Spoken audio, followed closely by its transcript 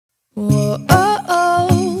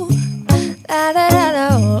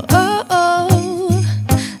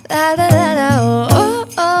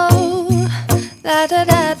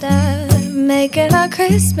making our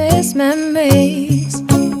Christmas memories.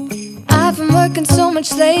 I've been working so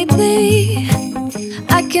much lately,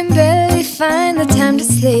 I can barely find the time to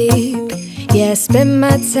sleep. Yeah, I spend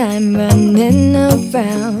my time running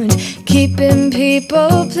around, keeping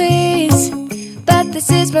people pleased. But this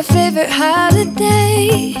is my favorite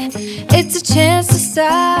holiday. It's a chance to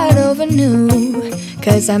start over new.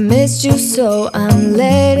 Cause I missed you so I'm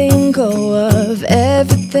letting go of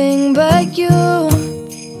everything but you.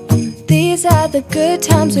 These are the good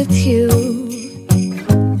times with you.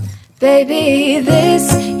 Baby,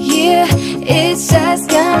 this year it's just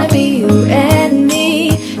gonna be you and me.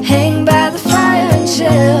 Hang by the fire and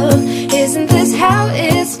chill. Isn't this how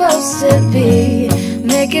it's supposed to be?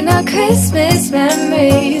 Making our Christmas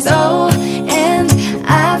memories. Oh, and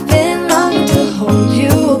I've been longing to hold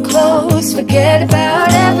you close. Forget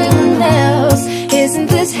about everyone else. Isn't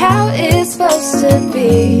this how it's supposed to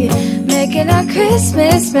be? Making our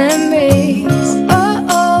Christmas memories. Oh,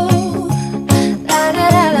 oh, la da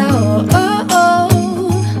da da, oh, oh,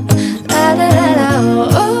 la da da da,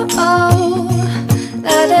 oh, oh,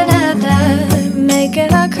 la da da da.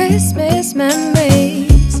 Making our Christmas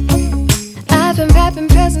memories. I've been wrapping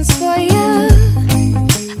presents for you.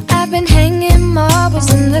 I've been hanging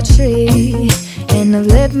marbles in the tree, and I've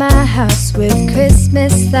lit my house with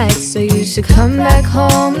Christmas lights. So you should come back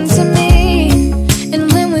home to me. And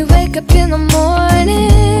when we wake up in the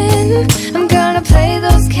morning, I'm gonna play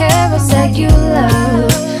those carols that you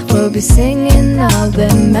love. We'll be singing all the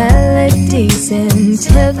melodies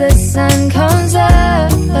until the sun comes up.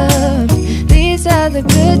 These are the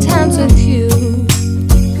good times with you.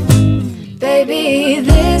 Baby,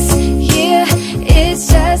 this year it's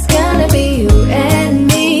just gonna be you and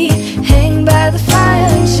me. Hang by the fire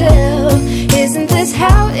and chill. Isn't this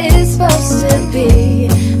how it's supposed to be?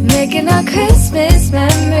 Making our Christmas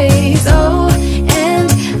memories. Oh, and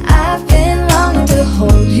I've been longing to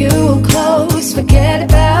hold you close. Forget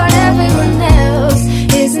about everyone else.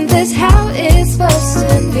 Isn't this how it's supposed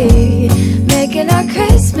to be? Making our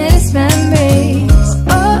Christmas memories.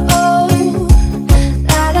 Oh, oh,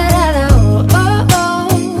 la da da da, oh, oh,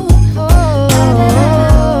 oh,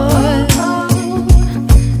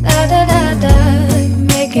 la da da da.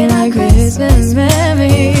 Making our Christmas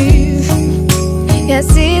memories. Yes,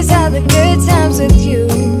 these are the good times with you.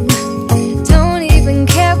 Don't even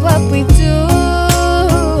care what we do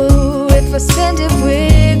if I spend it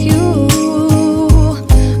with you.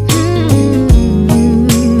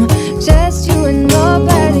 Just you and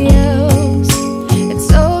nobody else. It's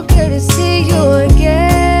so good to see you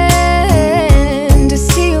again, to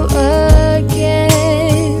see you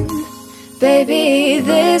again. Baby,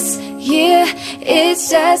 this year it's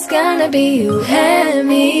just gonna be you and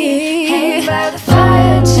me. Hang by the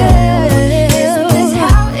fire, chill. Isn't this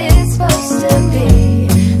how it's supposed to be?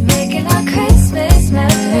 Making our Christmas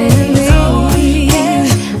memories. Oh, and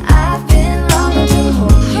I've been longing to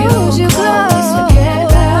hold you close. Forget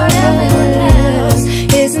about everyone else.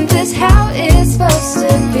 Isn't this how it's supposed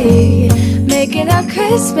to be? Making our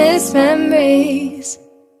Christmas memories.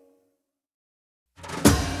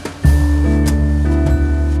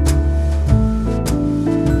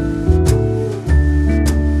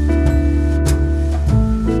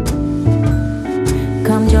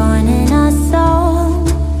 Come joining us all,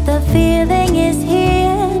 the feeling is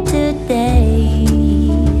here today.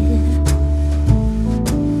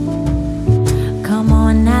 Come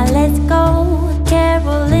on now, let's go,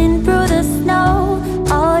 caroling through the snow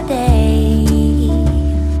all day.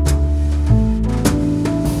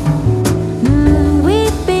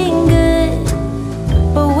 We've been good,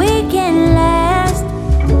 but we can last.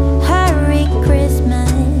 Hurry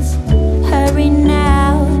Christmas, hurry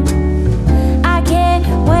now.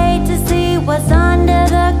 Wait to see what's under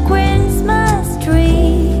the Christmas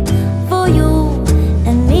tree for you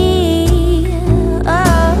and me.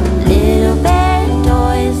 Oh, little bear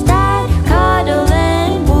toys that cuddle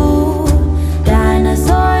and woo,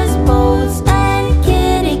 dinosaurs, boats, and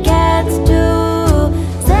kitty cats too.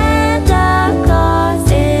 Santa Claus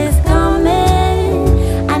is coming.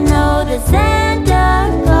 I know that Santa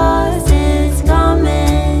Claus is coming.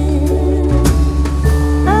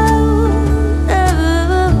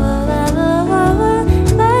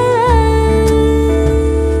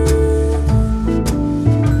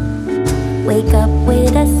 Wake up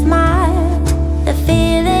with a smile, the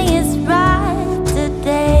feeling is right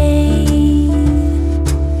today.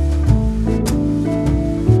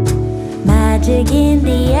 Magic in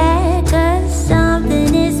the air, 'cause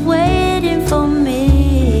something is waiting for me.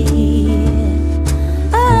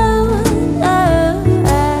 Oh, oh,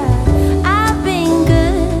 oh. I've been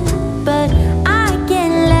good, but I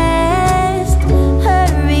can last.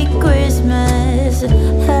 Hurry Christmas.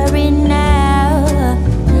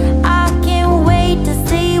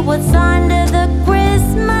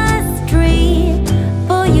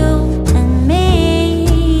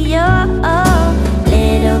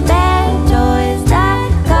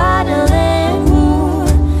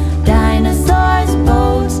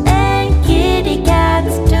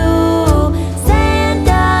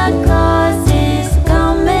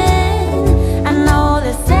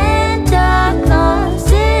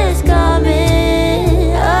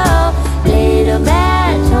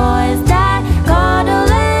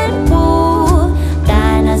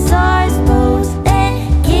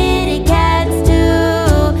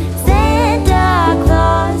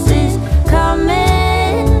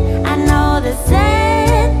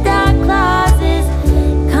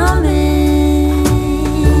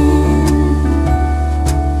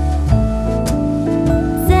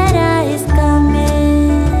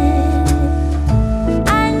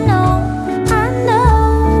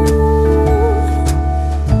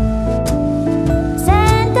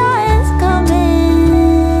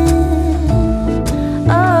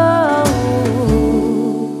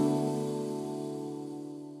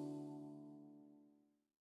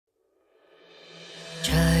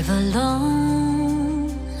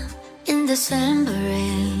 December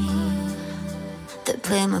rain, they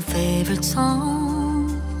play my favorite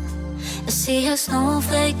song. I see a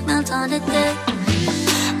snowflake melt on the deck.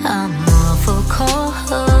 I'm awful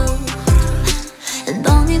cold and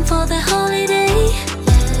longing for the holiday,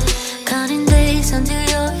 counting days until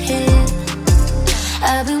you're here.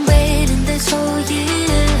 I've been waiting this whole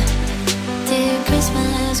year. Dear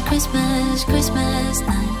Christmas, Christmas, Christmas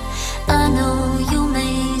night, I know you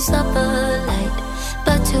may stop a light,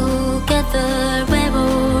 but together we're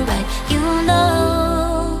alright. You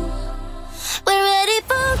know we're ready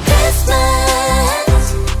for Christmas.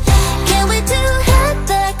 Can't wait to head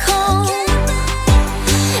back home.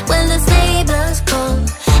 When the sleigh bells call,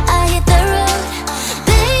 I hit the road.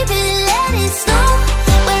 Baby, let it snow.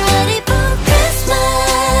 We're ready for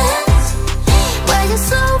Christmas. Why you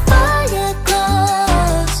so far yet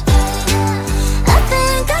close? I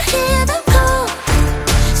think I hear them call.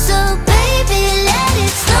 So baby, let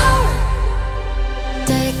it snow.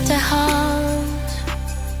 Deck the house,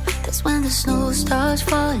 that's when the snow starts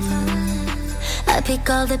falling. I pick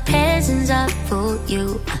all the presents up for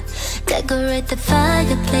you, decorate the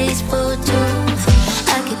fireplace for two.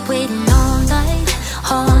 I keep waiting all night,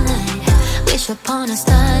 all night. Wish upon a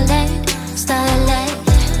starlight, starlight.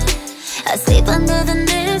 I sleep under the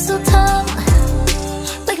mistletoe.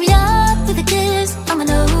 Wake me up with a kiss on my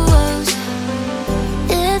nose.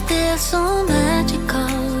 It feels so magical,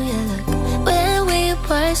 yeah, look where we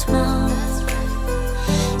were small.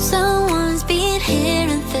 Someone's been here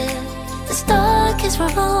and there, the dark is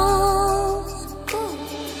wrong.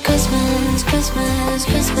 Christmas, Christmas,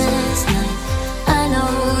 Christmas night, I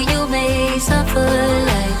know you may suffer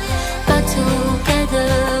light, but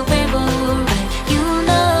together we're alright. You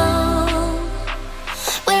know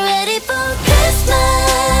we're ready for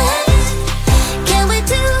Christmas. Can't wait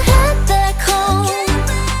to head back home.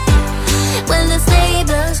 When the sleigh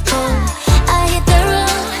bells call, I hit the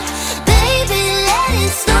road. Baby, let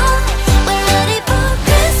it snow. We're ready for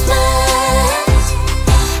Christmas.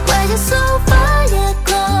 Why you so far yet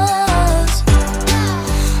close?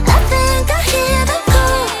 I think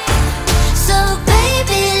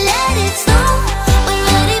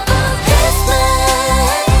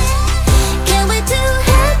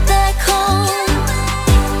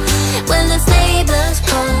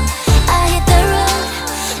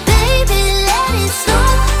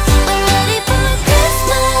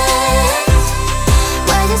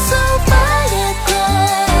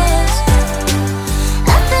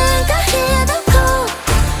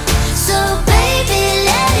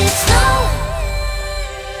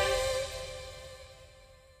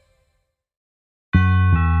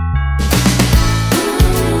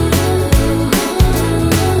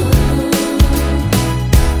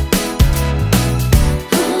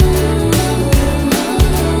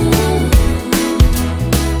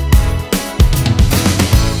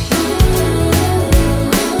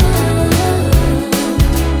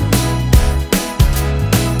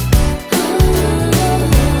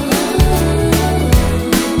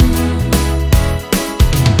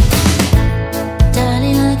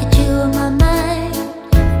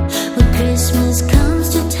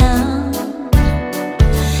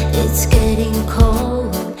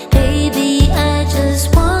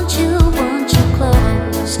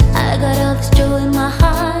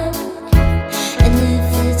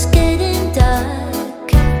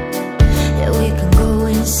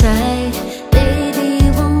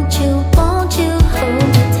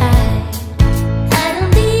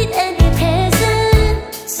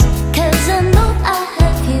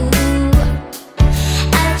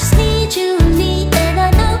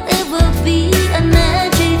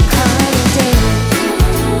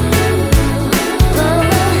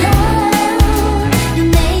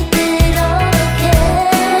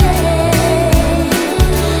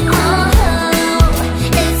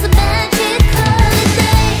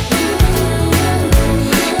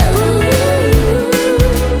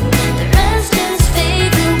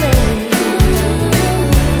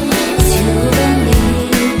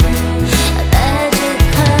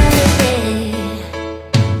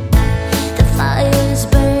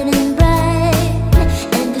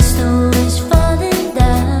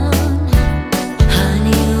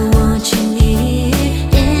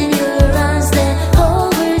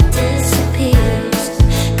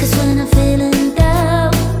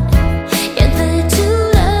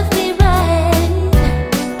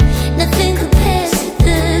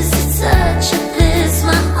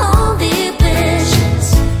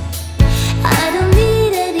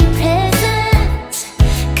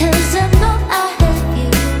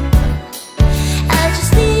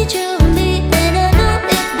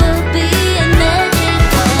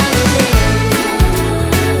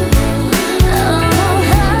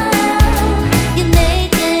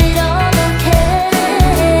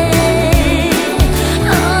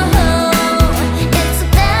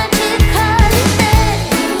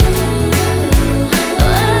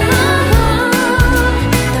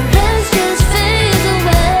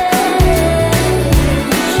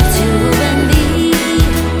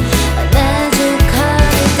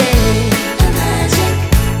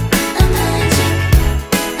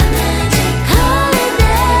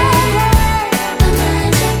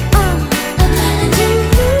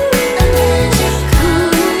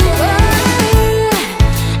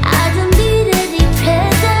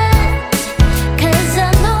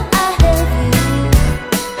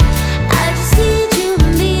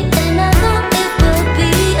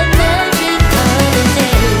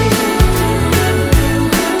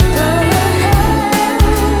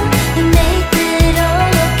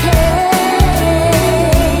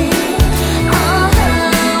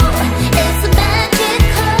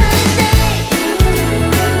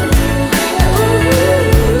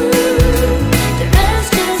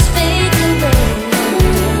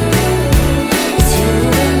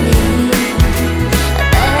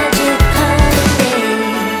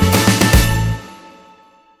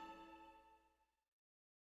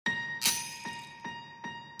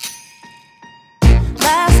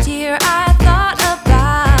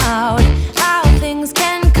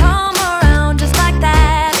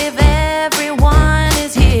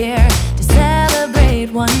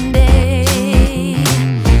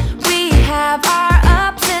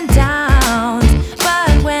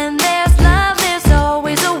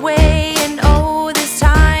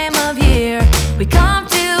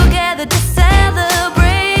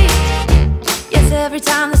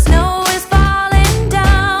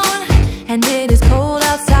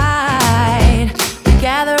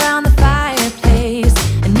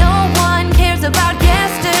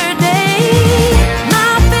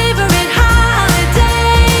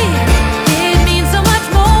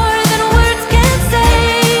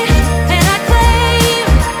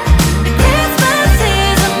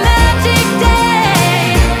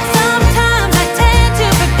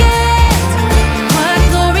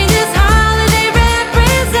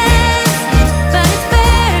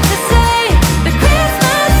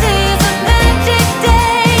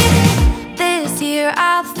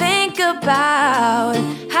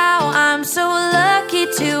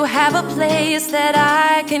a place that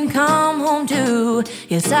I can come home to.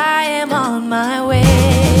 Yes, I am on my way.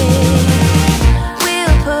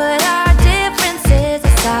 We'll put our differences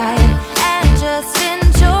aside and just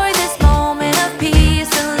enjoy this moment of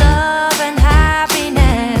peace and love and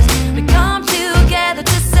happiness. We come together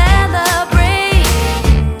to celebrate.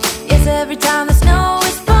 Yes, every time the snow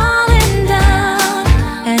is falling down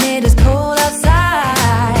and it is cold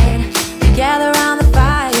outside, we gather around the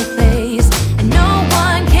fireplace and no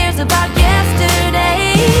one cares about yesterday.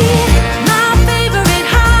 My favorite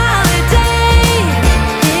holiday,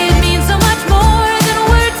 it means so much more than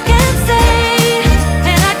words can say.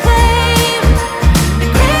 And I claim that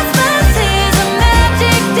Christmas is a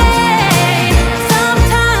magic day.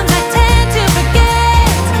 Sometimes I tend to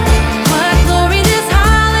forget what glory this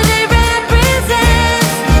holiday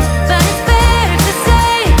represents, but it's fair to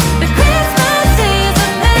say that Christmas is a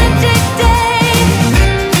magic day.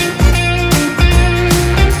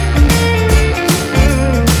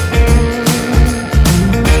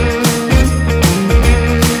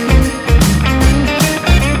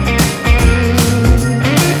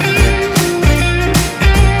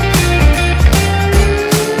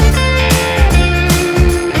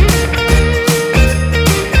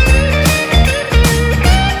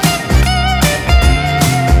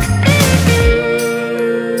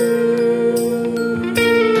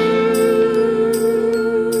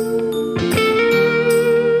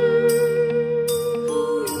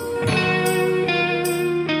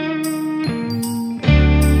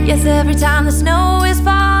 Yes, every time the snow is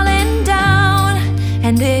falling down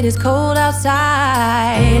and it is cold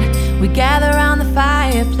outside, we gather around the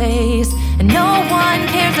fireplace and no one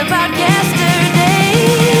cares about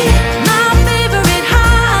yesterday. My favorite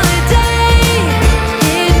holiday,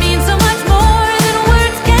 it means so much more than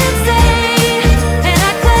words can say. And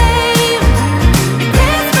I claim that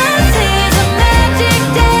Christmas is a magic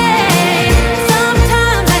day.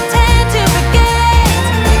 Sometimes I tend to forget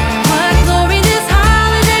what glory this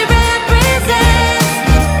holiday represents,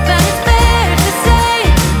 but it's fair to say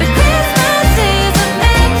that Christmas is a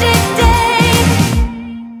magic day.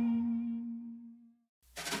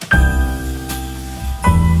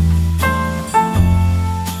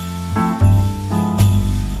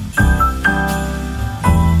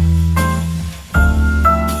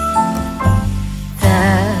 The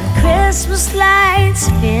Christmas lights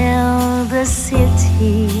fill the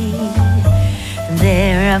city.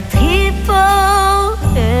 There are people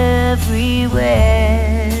everywhere.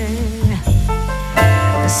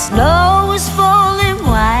 The snow is falling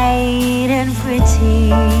white and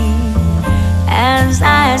pretty as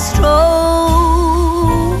I stroll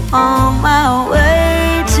on my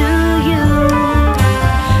way to you.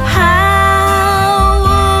 How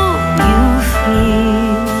would you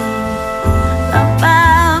feel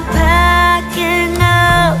about packing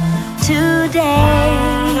up today?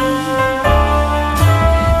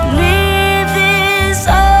 Leave this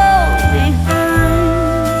all behind.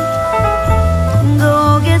 Go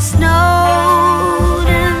get snowed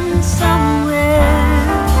in somewhere,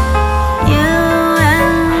 you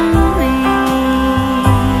and me.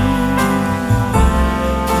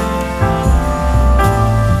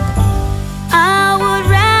 I would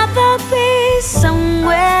rather be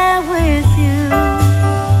somewhere with you,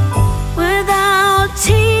 without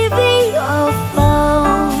TV or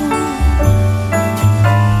phone.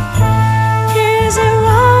 Is it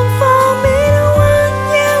wrong for me to want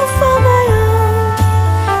you for my own?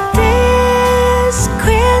 This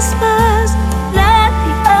Christmas, let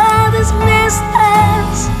the others miss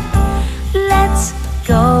us. Let's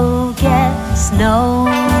go get snowed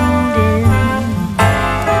in.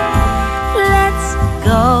 Let's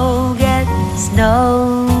go get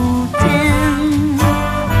snowed in.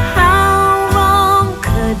 How wrong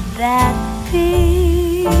could that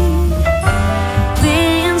be?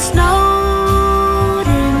 Being snowed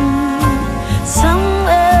in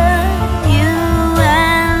somewhere, you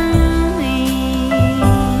and me.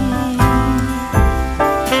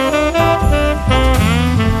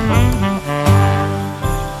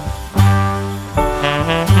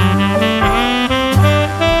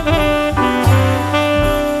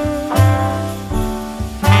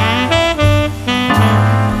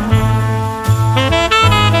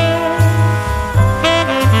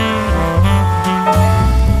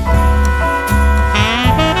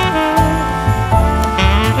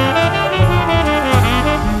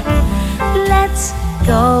 Let's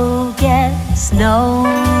go get snowed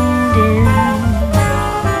in.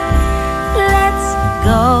 Let's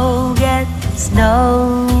go get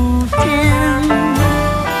snowed in.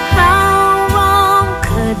 How wrong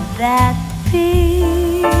could that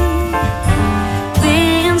be?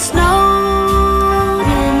 Being snowed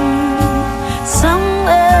in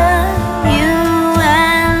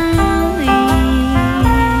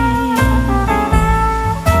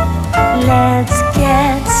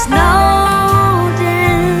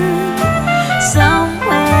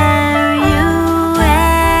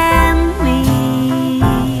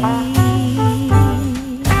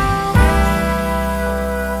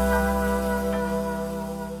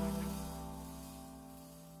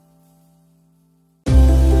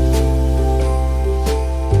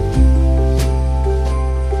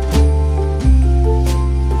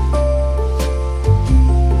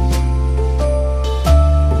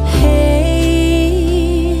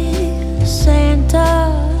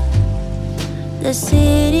The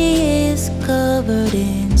city is covered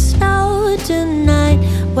in snow tonight.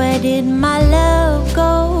 Where did my love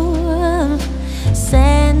go?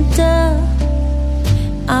 Santa,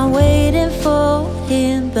 I'm waiting for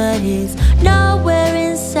him, but he's nowhere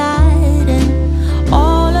inside. And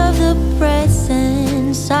all of the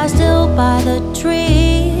presents are still by the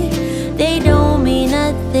tree. They don't mean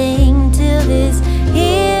a thing till he's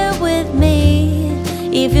here with me.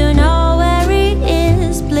 If you know where he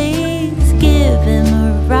is, please give him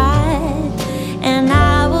a ride. And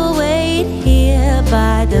I will wait here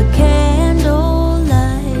by the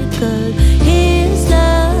candlelight, 'cause his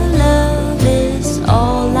love is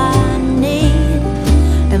all I need.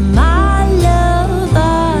 And my love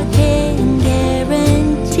I can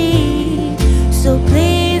guarantee. So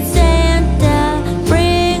please Santa,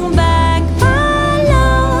 bring back my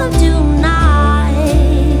love tonight.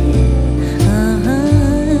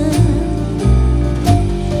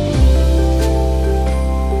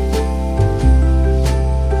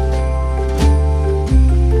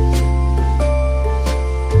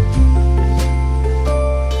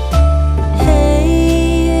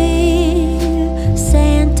 Hey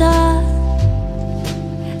Santa,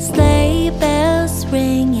 sleigh bells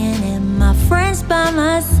ringing and my friends by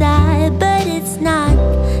my side, but it's not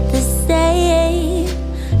the same.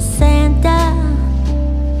 Santa,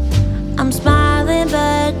 I'm smiling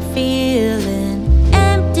but feeling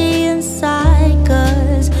empty inside,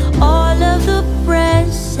 'cause all of the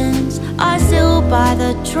presents are still by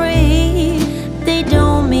the tree. They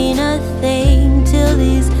don't mean a thing till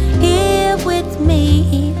he's here with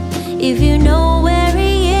me. If you know where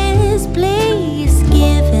he is, please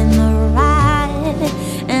give him a ride.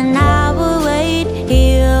 And I will wait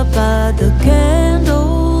here by the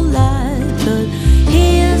candlelight, 'cause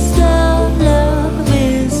his love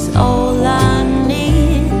is all I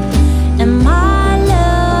need. And my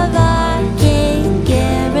love I can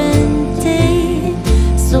guarantee.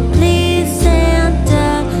 So please Santa,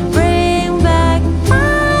 bring back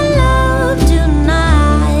my love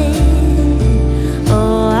tonight.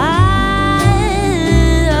 Oh,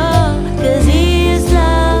 'cause his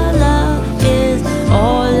love is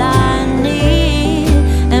all I need.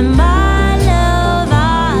 And my love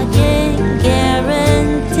I can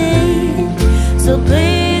guarantee. So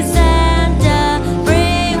please Santa,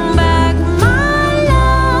 bring back my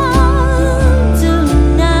love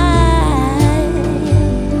tonight.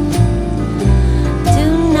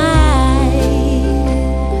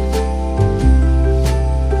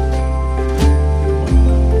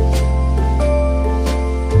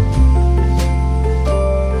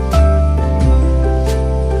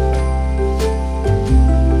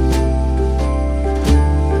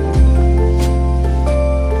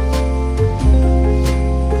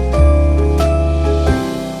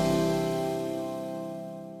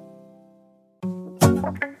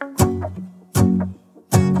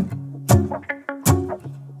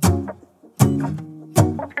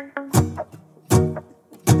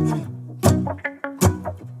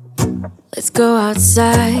 Let's go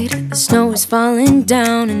outside, the snow is falling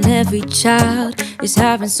down and every child is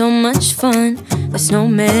having so much fun. The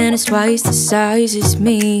snowman is twice the size as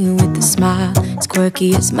me, with a smile as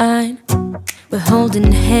quirky as mine. We're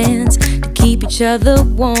holding hands to keep each other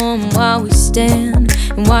warm while we stand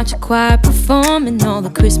and watch a choir performing all the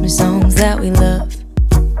Christmas songs that we love.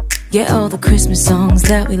 Yeah, all the Christmas songs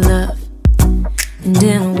that we love. And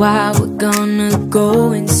in a while we're gonna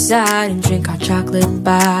go inside and drink our chocolate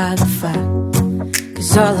by the fire,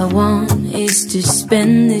 'cause all I want is to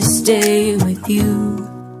spend this day with you.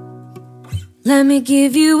 Let me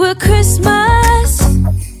give you a Christmas,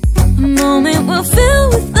 a moment we'll fill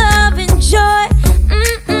with love and joy.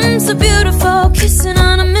 So beautiful, kissing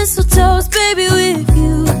on a mistletoe, baby, with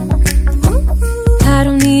you. I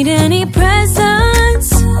don't need any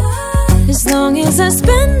presents, as long as I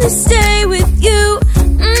spend this day with you.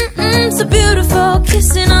 So beautiful,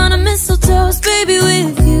 kissing on a mistletoe, baby,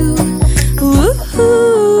 with you.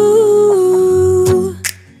 Ooh.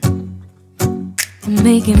 I'm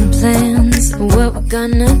making plans of what we're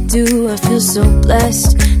gonna do. I feel so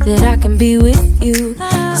blessed that I can be with you,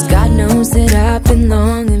 'cause God knows that I've been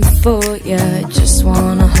longing for you. I just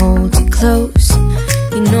wanna hold you close.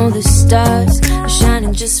 You know the stars are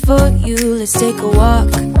shining just for you. Let's take a walk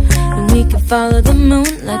and we can follow the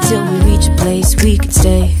moonlight till we reach a place we can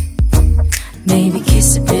stay. Maybe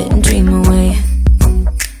kiss a bit and dream away.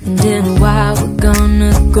 And in a while we're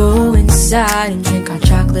gonna go inside and drink our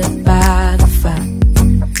chocolate by the fire,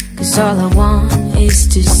 'cause all I want is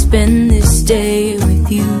to spend this day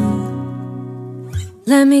with you.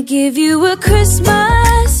 Let me give you a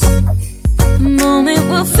Christmas, a moment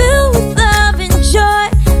we'll fill with love and joy.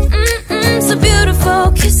 So beautiful.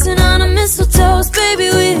 kissing on a mistletoe, baby,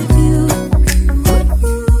 with you.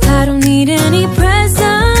 I don't need any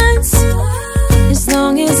presents, as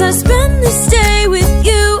long as I spend this day with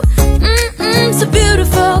you. So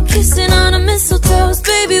beautiful, kissing on a mistletoe,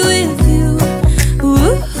 baby, with you.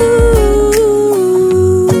 Ooh,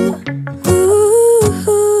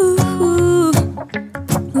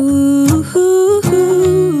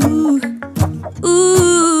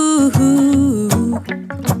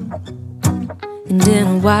 and in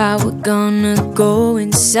a while we're gonna go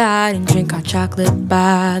inside and drink our chocolate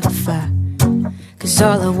by the fire. 'Cause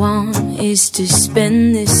all I want is to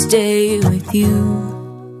spend this day with you.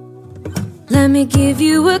 Let me give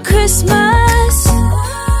you a Christmas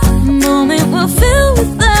moment we'll fill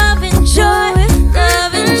with love and joy.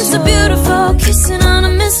 Love and so beautiful, kissing on a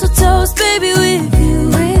mistletoe, baby, with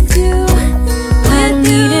you. I don't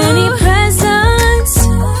need any presents,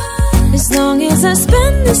 as long as I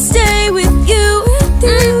spend this day with you.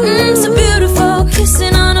 So beautiful,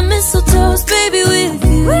 kissing on a mistletoe, baby, with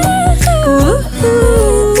you.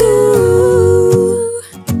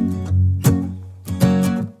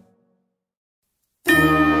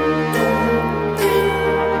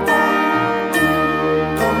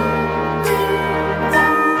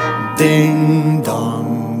 Ding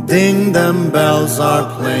dong, ding, them bells are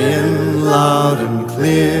playing loud and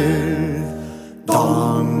clear.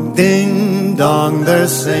 Dong, ding dong, they're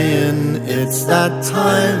saying it's that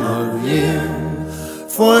time of year.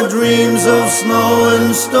 For dreams of snow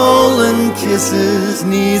and stolen kisses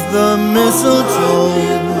neath the mistletoe.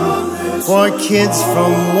 For kids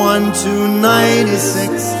from 1 to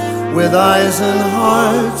 96 with eyes and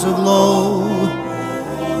hearts aglow.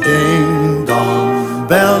 Ding dong,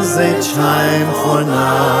 bells they chime, for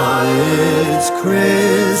now it's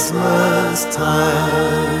Christmas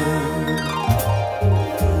time.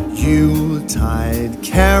 Yuletide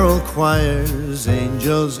carol choirs,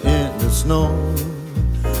 angels in the snow.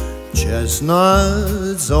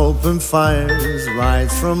 Chestnuts, open fires,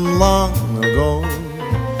 rides from long ago.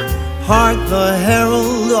 Hark the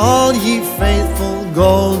herald, all ye faithful,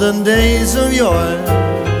 golden days of yore.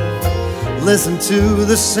 Listen to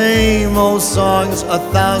the same old songs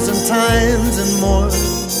 1,000 times and more.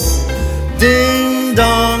 Ding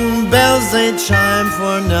dong, bells they chime,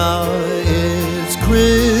 for now it's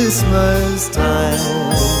Christmas time.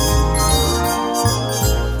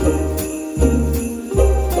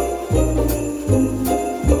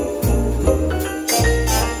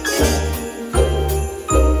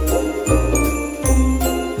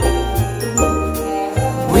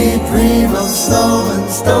 We dream of snow and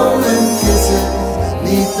stolen kisses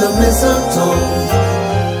neath the mistletoe,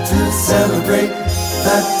 to celebrate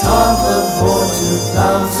that talk of war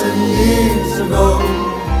 2,000 years ago.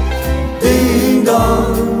 Ding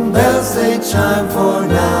dong, bells they chime, for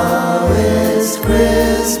now it's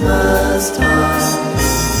Christmas time.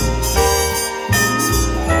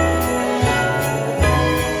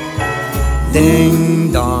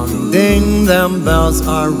 Ding dong, ding, them bells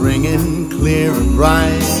are ringing clear and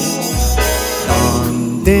bright. Dong,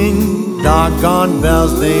 ding, doggone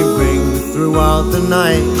bells they ring throughout the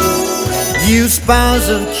night. You spouse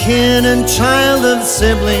of kin and child of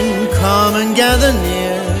sibling, come and gather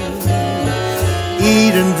near.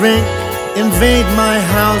 Eat and drink, invade my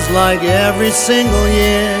house like every single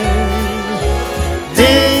year.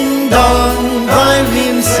 Ding dong, I'm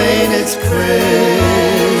insane, it's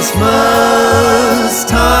Christmas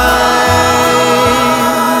time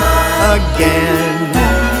again.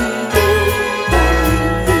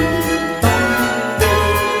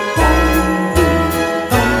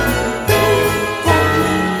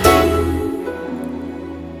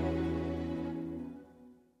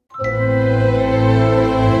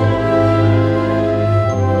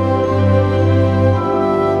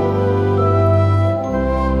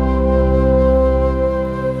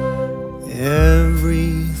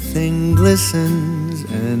 Listens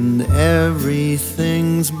and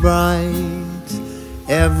everything's bright.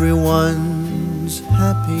 Everyone's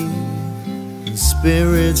happy and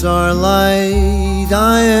spirits are light.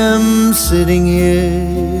 I am sitting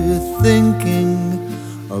here thinking,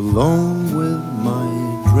 alone with my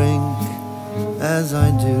drink, as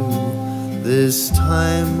I do this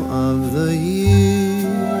time of the year.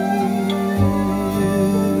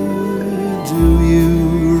 Do you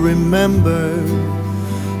remember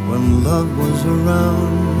when love was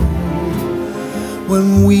around, when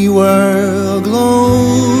we were aglow,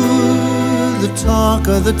 the talk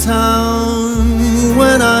of the town?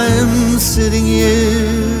 When I'm sitting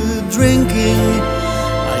here drinking,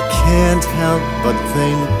 I can't help but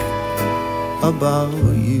think about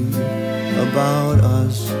you, about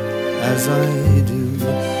us, as I do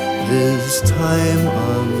this time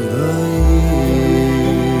of the year.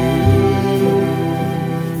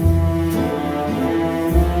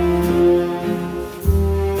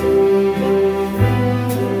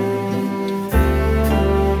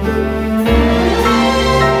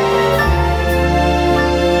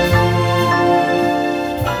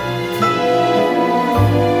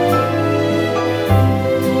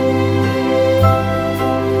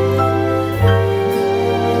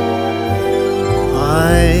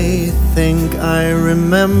 I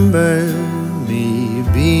remember me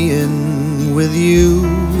being with you.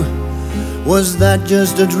 Was that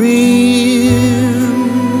just a dream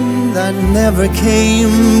that never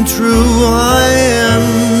came true? I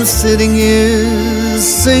am sitting here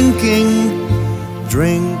sinking,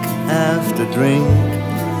 drink after drink,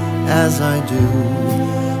 as I do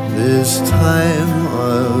this time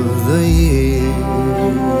of the year.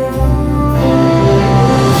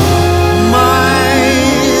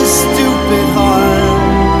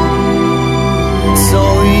 Heart so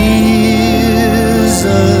easily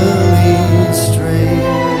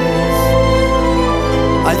strays.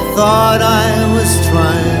 I thought I was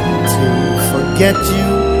trying to forget you.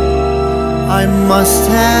 I must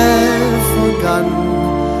have forgotten.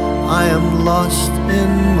 I am lost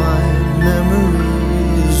in my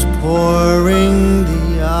memories, pouring the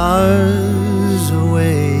hours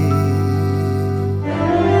away.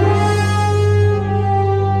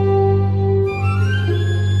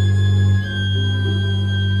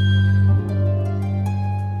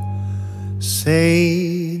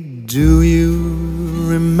 Say, do you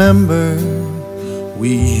remember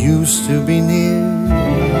we used to be near?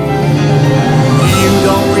 You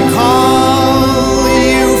don't recall,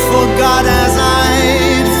 you forgot as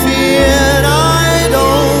I'd feared. I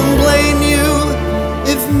don't blame you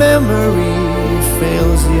if memory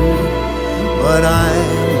fails you, but I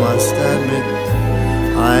must admit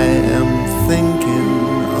I am thinking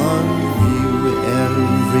of you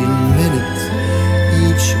every minute,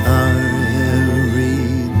 each hour, every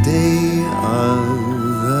day of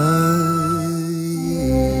the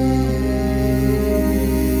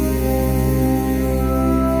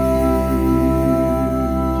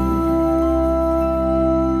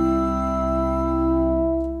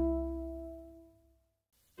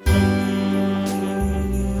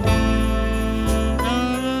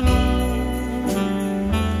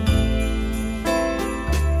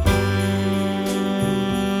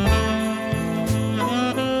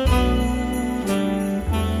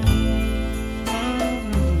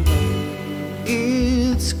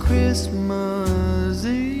Christmas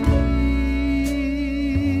Eve,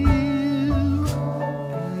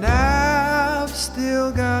 and I've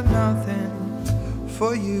still got nothing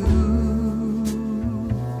for you.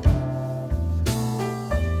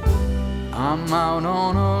 I'm out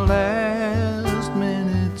on a last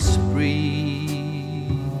minute spree,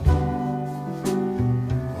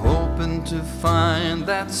 hoping to find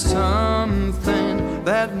that something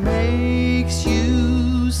that makes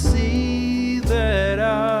you see that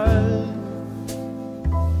I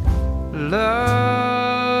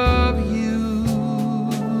love you.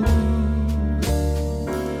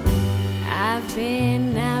 I've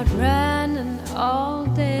been out running all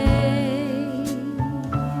day,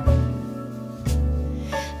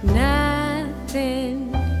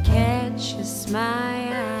 nothing catches my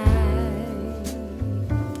eye.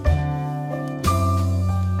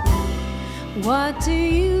 What do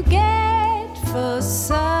you get for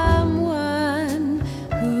someone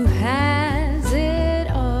who has it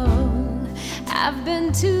all? I've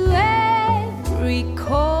been to every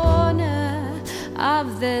corner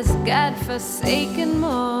of this godforsaken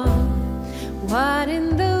mall. What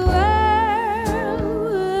in the world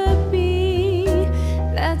would be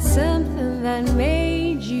that something that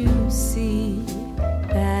made you see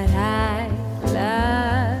that I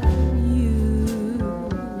love you?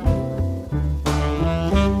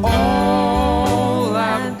 All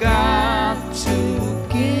I've got to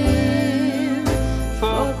give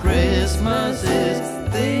for Christmas is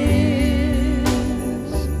this,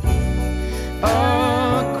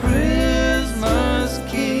 a Christmas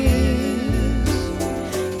kiss.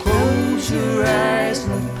 Close your eyes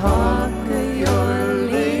and pucker your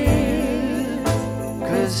lips,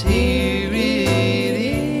 'cause here it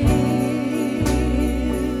is,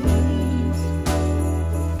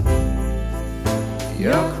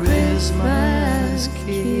 your Christmas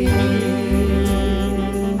kiss.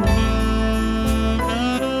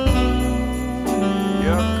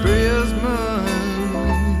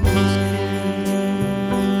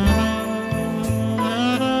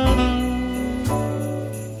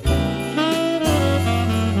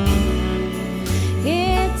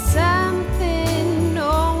 It's something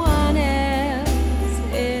no one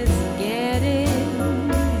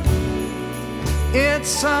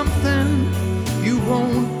something you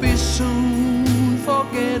won't be soon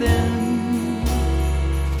forgetting.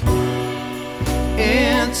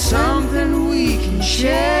 It's something we can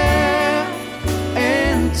share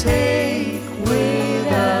and take with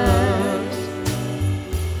us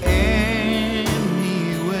anywhere.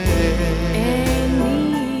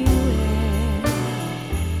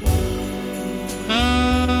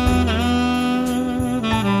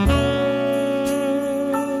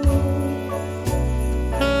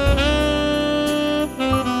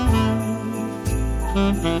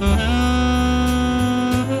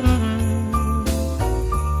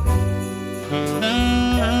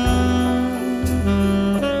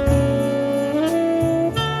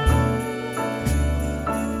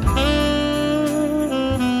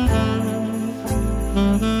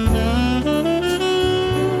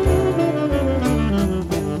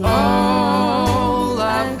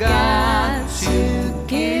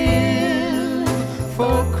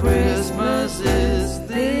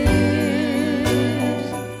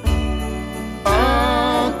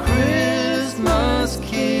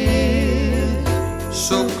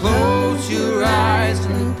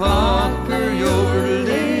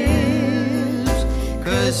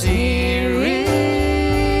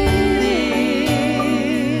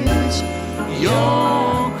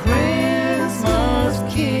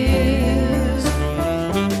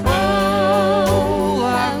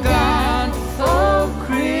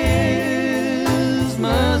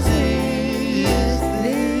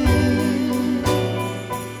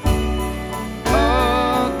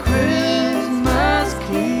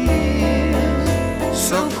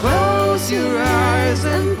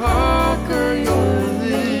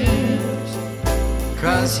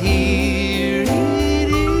 Here it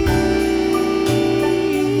is,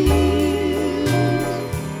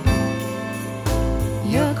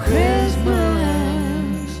 your Christmas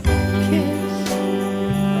kiss,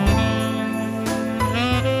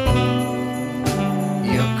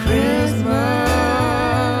 your Christmas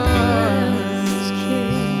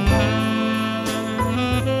kiss,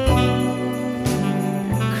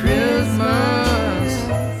 Christmas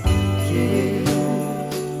kiss.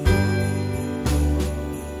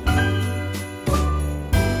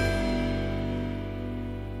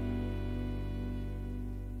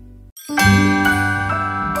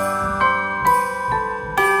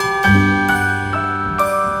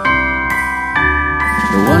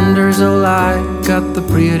 All I got the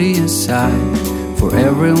prettiest side for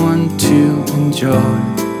everyone to enjoy.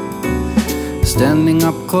 Standing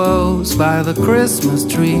up close by the Christmas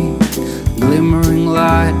tree, glimmering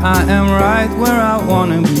light, I am right where I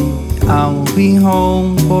wanna be. I will be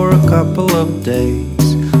home for a couple of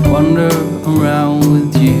days, wander around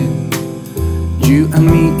with you. You and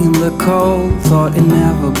me in the cold, thought it'd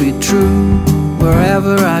never be true.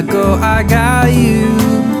 Wherever I go, I got you.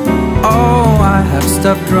 Oh, I have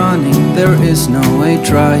stopped running, there is no way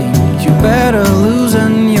trying. You better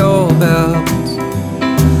loosen your belt.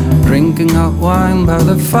 Drinking hot wine by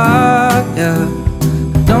the fire,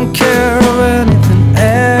 don't care of anything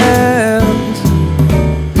else.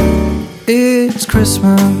 It's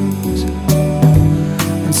Christmas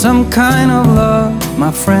and some kind of love, my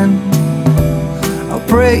friend. I'll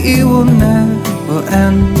pray it will never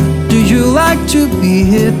end. Do you like to be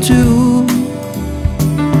here too?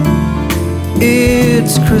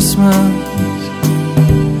 It's Christmas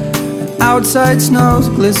and outside snow's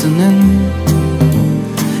glistening.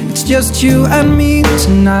 It's just you and me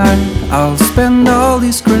tonight. I'll spend all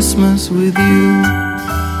this Christmas with you.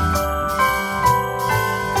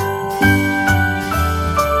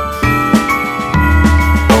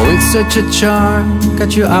 Oh, it's such a charm,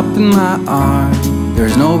 got you up in my arm.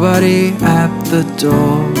 There's nobody at the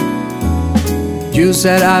door. You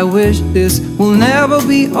said I wish this will never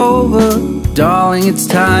be over. Darling, it's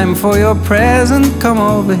time for your present, come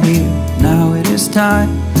over here. Now it is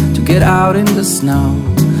time to get out in the snow,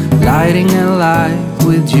 lighting a light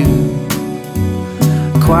with you.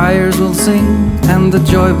 Choirs will sing and the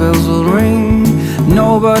joy bells will ring.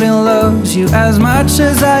 Nobody loves you as much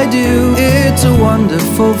as I do. It's a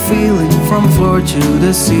wonderful feeling from floor to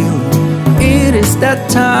the ceiling. It is that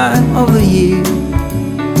time of the year,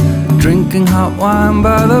 drinking hot wine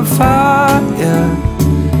by the fire.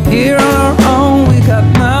 Here on our own, we got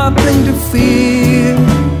nothing to fear.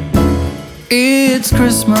 It's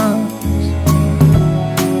Christmas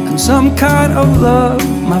and some kind of love,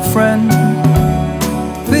 my friend.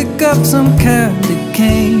 Pick up some candy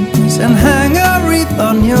canes and hang a wreath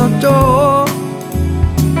on your door.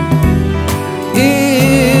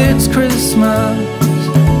 It's Christmas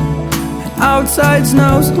and outside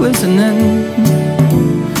snow's glistening.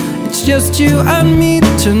 It's just you and me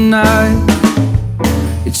tonight.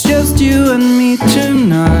 It's just you and me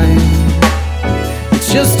tonight.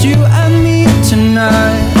 It's just you and me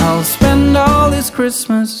tonight. I'll spend all this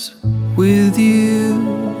Christmas with you.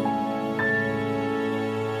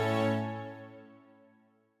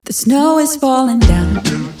 The snow is falling down.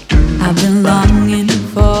 I've been longing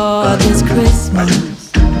for this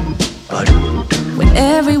Christmas, when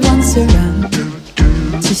everyone's around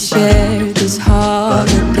to share this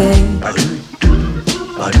holiday.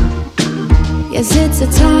 Yes, it's a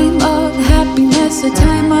time of happiness, a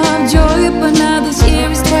time of joy, but now this year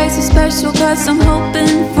is twice as special, 'cause I'm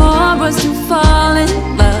hoping for us to fall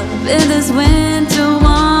in love in this winter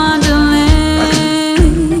wonderland.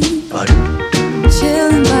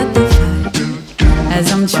 Chilling by the fire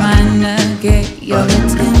as I'm trying to get your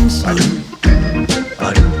attention,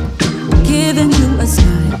 giving you a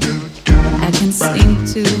smile. I can't seem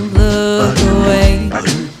to look away.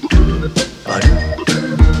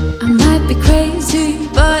 I might be crazy,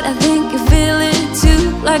 but I think you feel it too,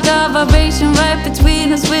 like a vibration right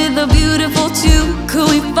between us with a beautiful two. Could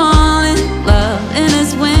we fall in love in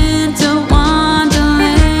this winter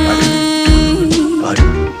wonderland?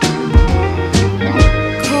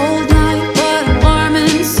 Cold night, but warm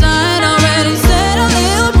inside. Already said a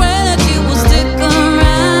little prayer that you will stick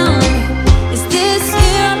around. Is this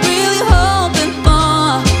year I'm really hoping for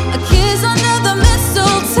a kiss under the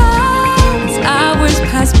mistletoe? As hours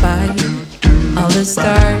pass by, all the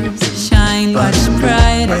stars shine much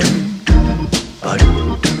brighter.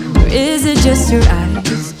 Or is it just your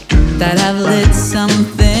eyes that have lit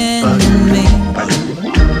something in me?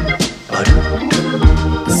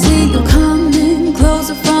 I see you coming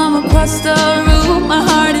closer from across the room. My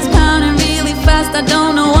heart is pounding really fast, I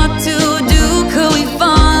don't know what to do. Could we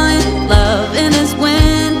fall in love in this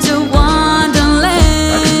winter wonderland?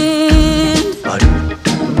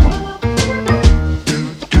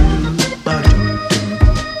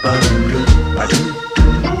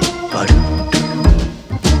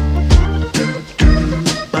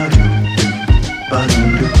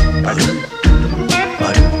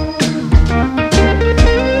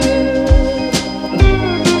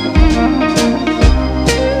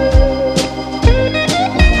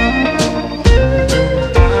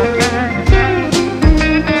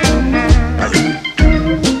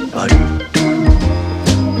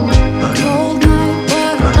 Cold night,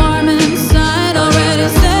 but warm inside. Already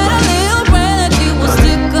said a little prayer that you will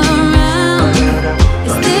stick around.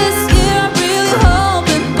 Is this year I'm really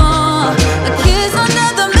hoping for a kiss under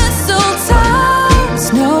the mistletoe?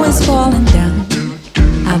 Snow is falling down.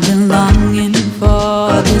 I've been longing for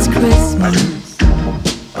this Christmas,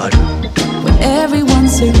 when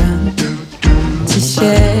everyone's around to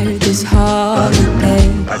share this holiday.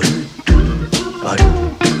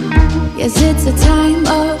 Yes, it's a time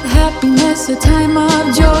of happiness, a time of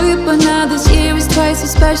joy, but now this year is twice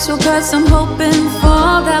as special, 'cause I'm hoping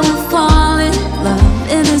for that we'll fall in love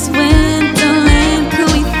in this winterland.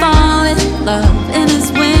 Could we fall in love in this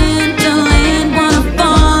winterland? Wanna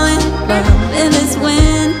fall in love in this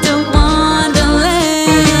winter wonderland.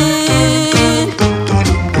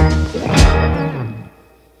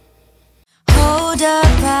 Hold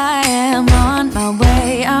up, I am on my way,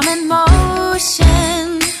 I'm in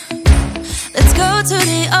motion. Let's go to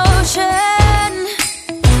the ocean.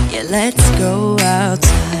 Yeah, let's go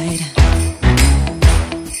outside.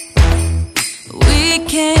 We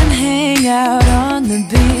can hang out on the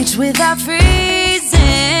beach without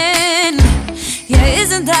freezing. Yeah,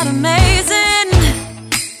 isn't that amazing?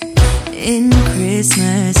 In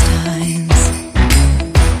Christmas times,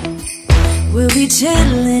 we'll be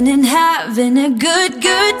chilling and having a good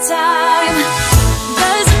time.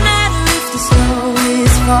 Doesn't matter if the snow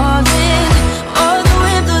is falling or the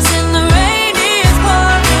windows in the rain is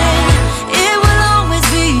pouring. It will always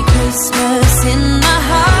be Christmas in my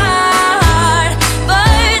heart.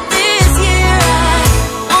 But this year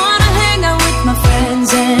I wanna hang out with my friends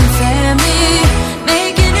and family,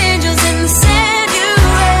 making angels in the sand. You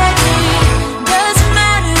ready? Doesn't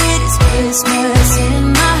matter, it is Christmas in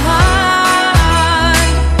my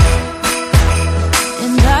heart,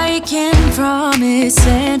 and I can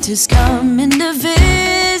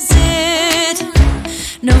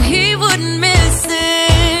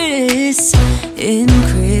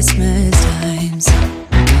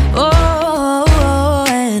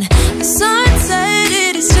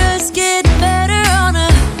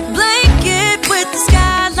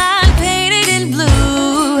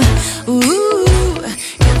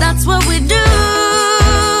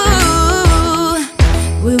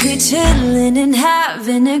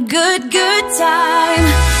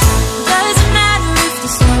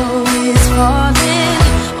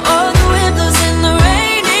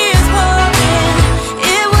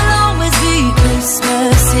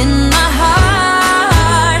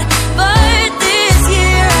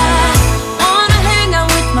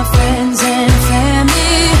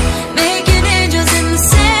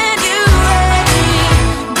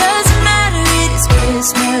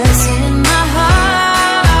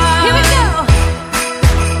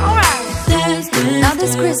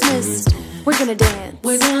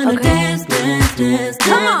dance, dance, dance,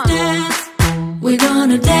 dance, dance. We're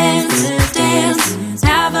gonna dance, dance,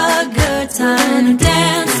 have a good time.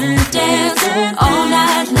 Dance, dance, all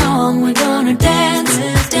night long. We're gonna dance,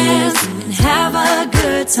 dance, and have a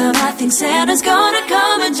good time. I think Santa's gonna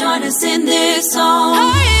come and join us in this song.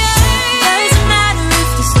 Doesn't matter if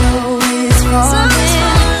the snow is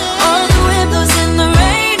falling or the wind blows and the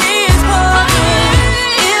rain is pouring.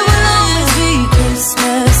 It will always be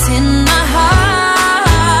Christmas in my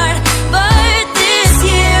heart. But this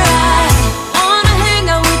year I wanna hang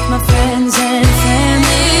out with my friends and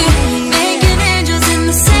family, making angels in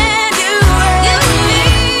the sand. You and me.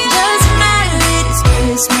 Doesn't matter, it's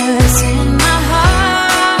Christmas in my heart.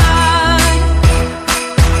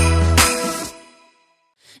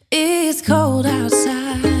 It's cold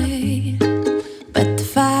outside, but the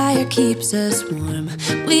fire keeps us warm.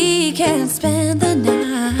 We can spend the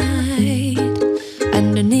night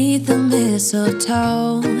underneath the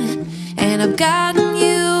mistletoe. And I've gotten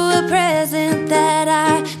you a present that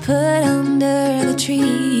I put under the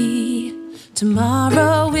tree.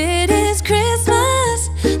 Tomorrow it is Christmas,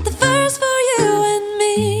 the first for you and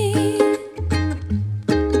me.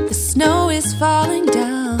 The snow is falling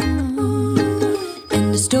down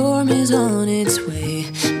and the storm is on its way.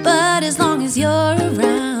 But as long as you're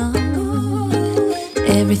around,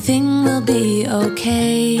 everything will be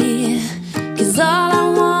okay. 'Cause all I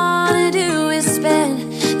wanna do is spend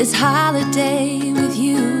this holiday with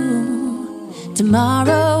you.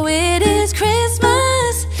 Tomorrow it is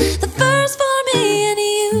Christmas, the first for me and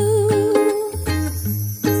you.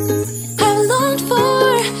 I've longed for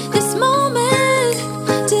this moment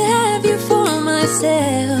to have you for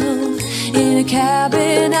myself, in a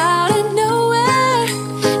cabin out in nowhere,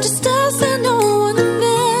 just us and no one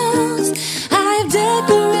else. I've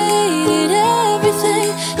decorated everything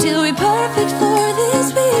till we're perfect for this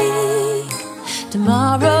week.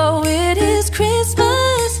 Tomorrow it is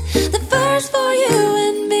Christmas, the first for you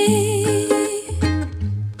and me.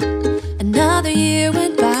 Another year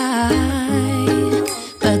went by,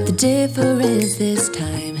 but the difference this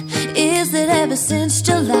time is that ever since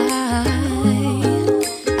July,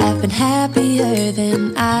 I've been happier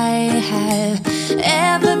than I have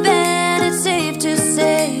ever been. It's safe to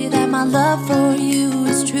say that my love for you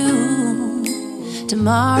is true.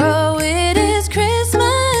 Tomorrow it is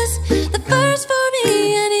Christmas, the first for me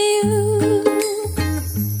and you.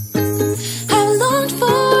 I've longed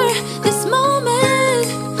for this moment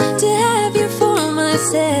to have you for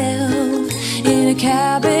myself, in a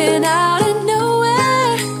cabin out in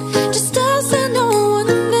nowhere, just us and no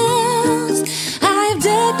one else. I've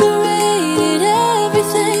decorated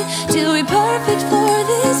everything till we're perfect for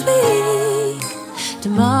this week.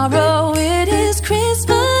 Tomorrow it is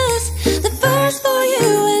Christmas, the first for you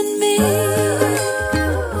and me.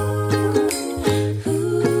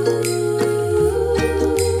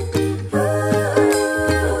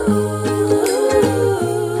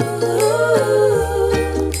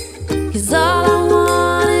 'Cause all I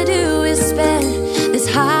wanna do is spend this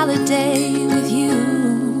holiday with you.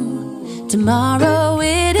 Tomorrow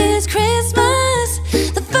it is Christmas,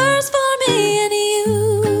 the first for me and you.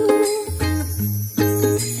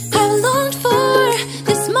 I've longed for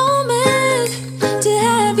this moment to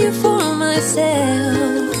have you for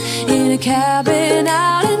myself, in a cabin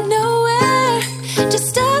out in nowhere,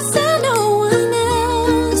 just us and no one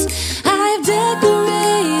else. I've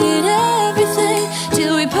decorated everything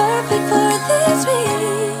till we're perfect for this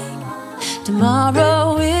week.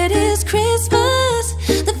 Tomorrow it is Christmas,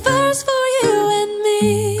 the first for you and me.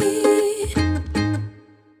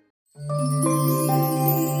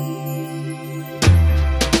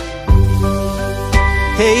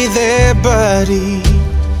 Hey there, buddy,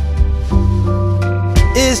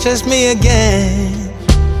 it's just me again.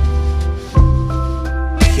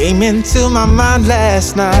 Came into my mind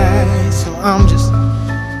last night, so I'm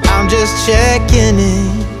just checking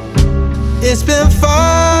in. It's been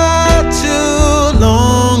far too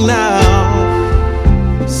long now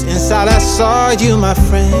since I last saw you, my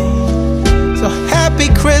friend. So happy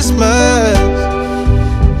Christmas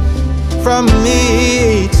from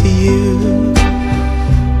me to you.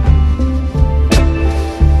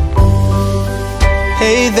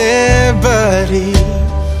 Hey there, buddy,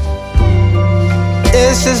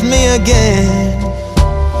 it's just me again.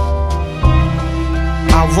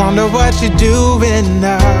 I wonder what you're doing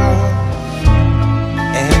now.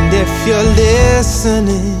 And if you're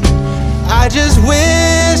listening, I just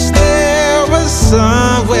wish there was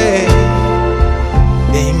some way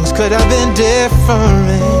things could have been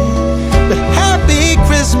different. But happy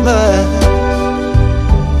Christmas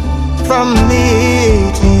from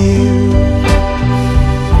me to you.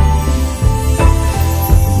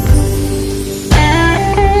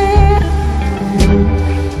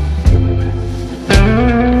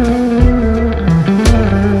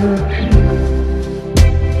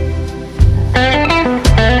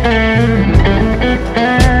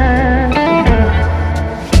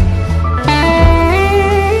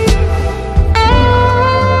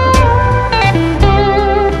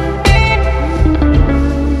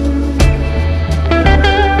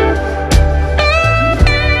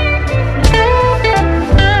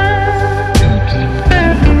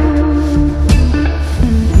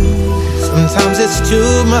 it's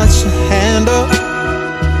too much to handle.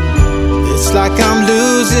 It's like I'm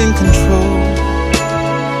losing control.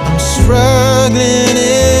 I'm struggling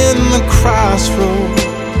in the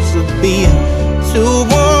crossroads of being too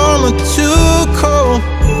warm or too cold.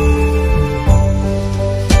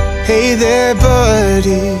 Hey there,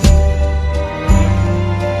 buddy,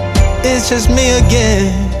 it's just me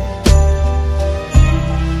again.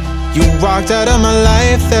 You walked out of my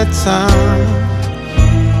life that time,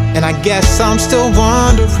 and I guess I'm still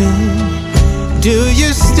wondering, do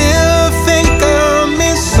you still think of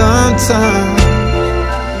me sometimes?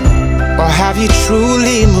 Or have you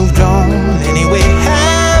truly moved on? Anyway,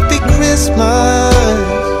 happy Christmas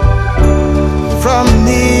from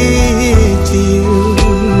me to you.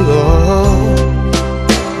 Oh,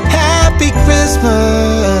 happy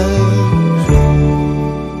Christmas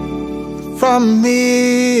from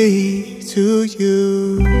me to you.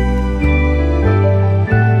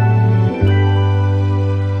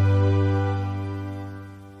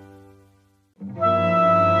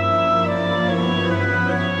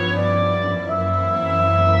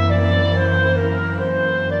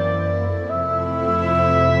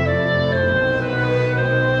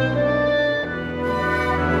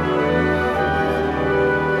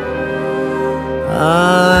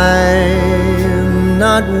 I'm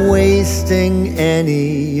not wasting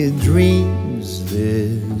any dreams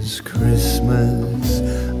this Christmas.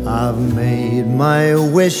 I've made my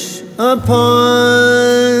wish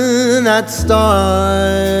upon that star.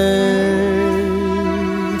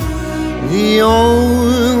 The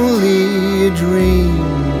only dream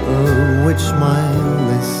of which my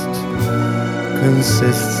list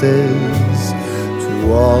consists is to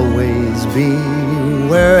always be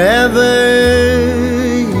wherever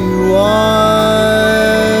you are.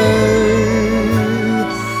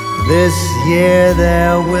 This year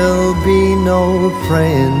there will be no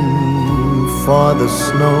praying for the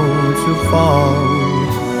snow to fall.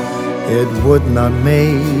 It would not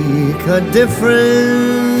make a difference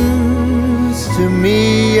to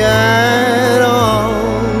me at all.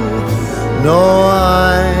 No,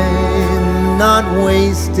 I'm not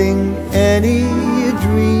wasting any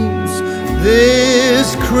dreams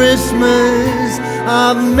this Christmas.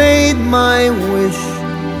 I've made my wish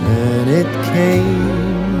and it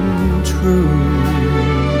came true.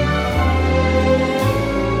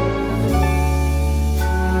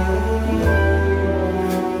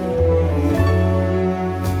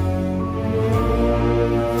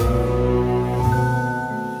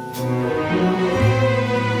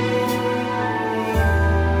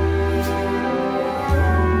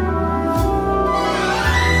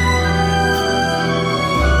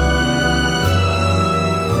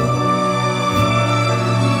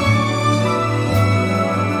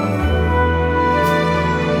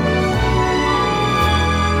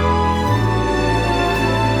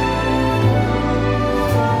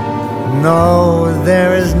 No,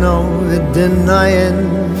 there is no denying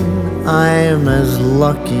I'm as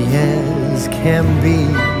lucky as can be.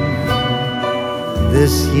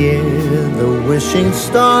 This year the wishing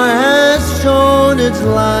star has shone its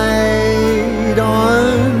light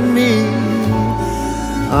on me.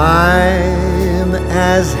 I'm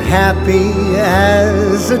as happy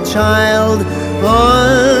as a child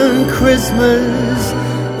on Christmas.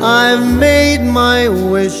 I've made my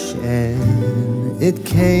wish and it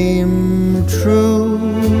came true.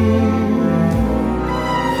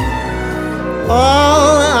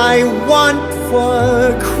 All I want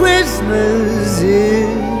for Christmas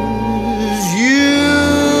is you.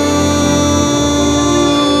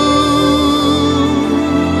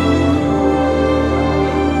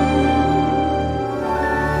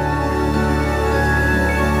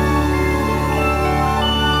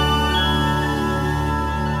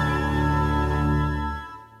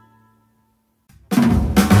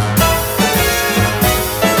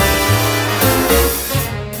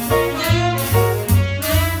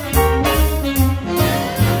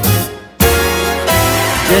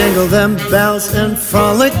 Jingle them bells and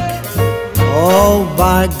frolic. Oh,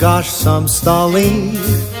 by gosh, some stolly.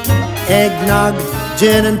 Eggnog,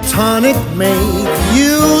 gin and tonic make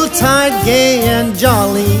Yuletide gay and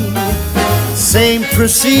jolly. Same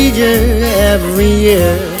procedure every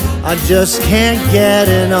year, I just can't get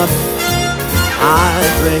enough. I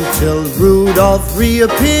drink till Rudolph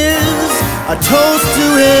reappears, a toast to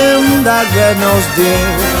him, that red-nosed dear.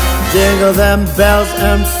 Jingle them bells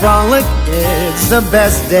and frolic, it's the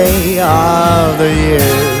best day of the year.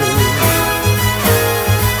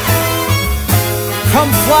 Come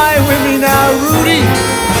fly with me now, Rudy.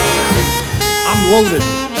 I'm loaded.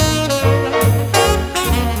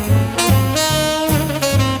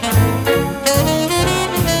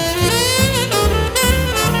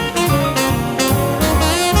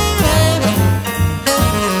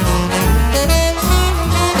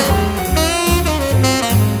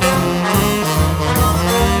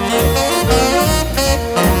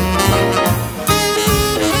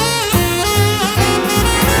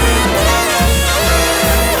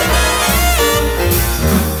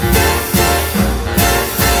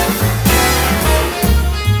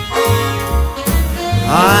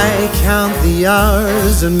 I count the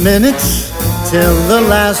hours and minutes till the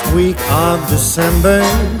last week of December.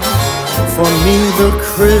 For me the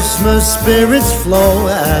Christmas spirits flow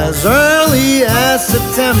as early as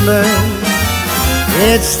September.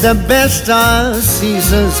 It's the best of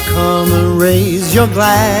seasons, come and raise your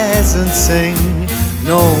glass and sing.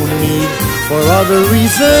 No need for other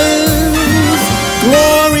reasons.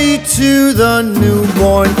 Glory to the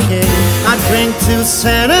newborn King. I drink to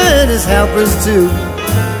Santa and his helpers too.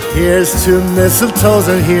 Here's to mistletoes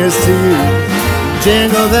and here's to you.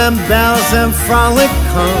 Jingle them bells and frolic,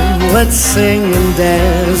 come, let's sing and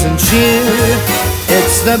dance and cheer.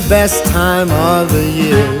 It's the best time of the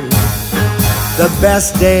year, the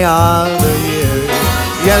best day of the year.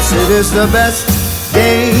 Yes, it is the best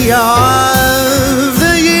day of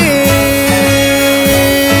the year.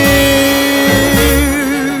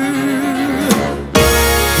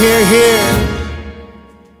 Hear, hear.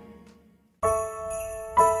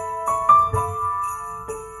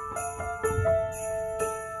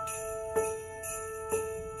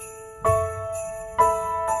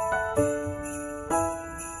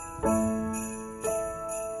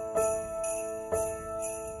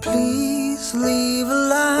 Please leave a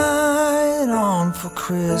light on for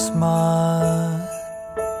Christmas,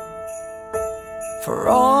 for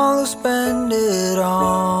all who spend it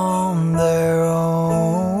on their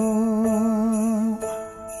own.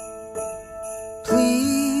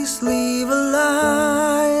 Please leave a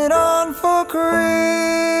light on for Christmas,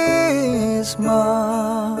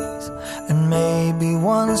 and maybe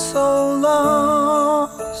one so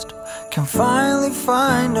lost can finally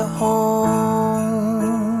find a home.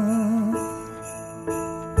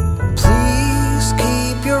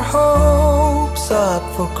 Your hopes up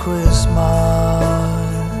for Christmas,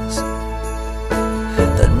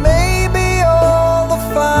 that maybe all the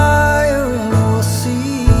firing will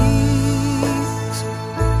cease.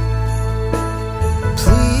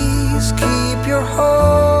 Please keep your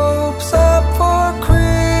hopes up for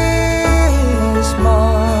Christmas,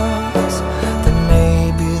 that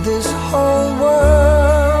maybe this whole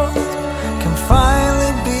world can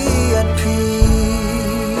finally be at peace.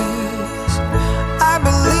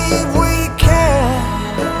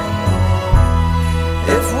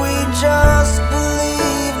 Just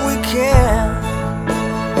believe we can,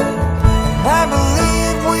 and I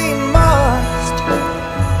believe we must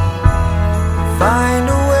find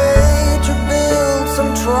a way to build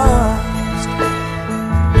some trust.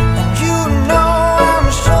 And you know I'm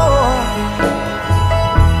sure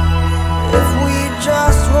if we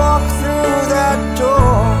just walk through that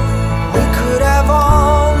door, we could have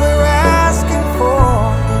all we're asking for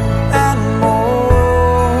and more.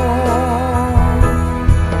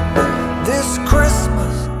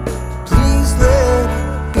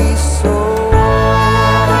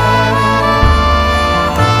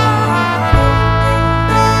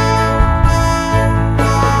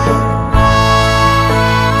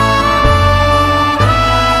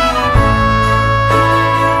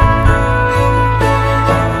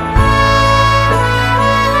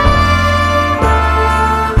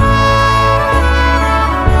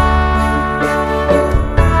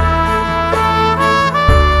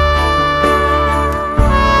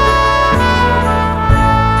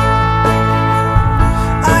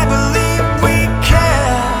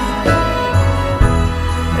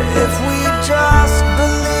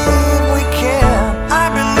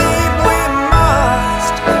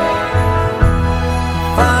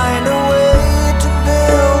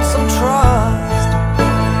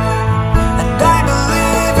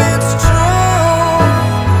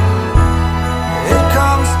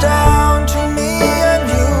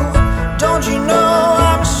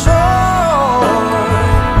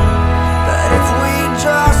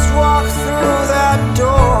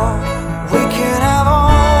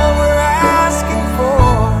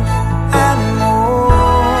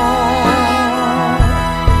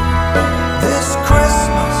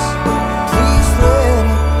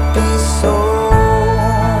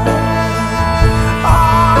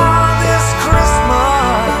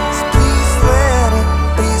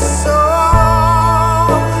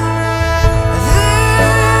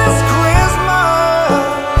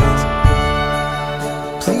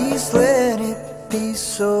 Please let it be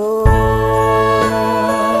so.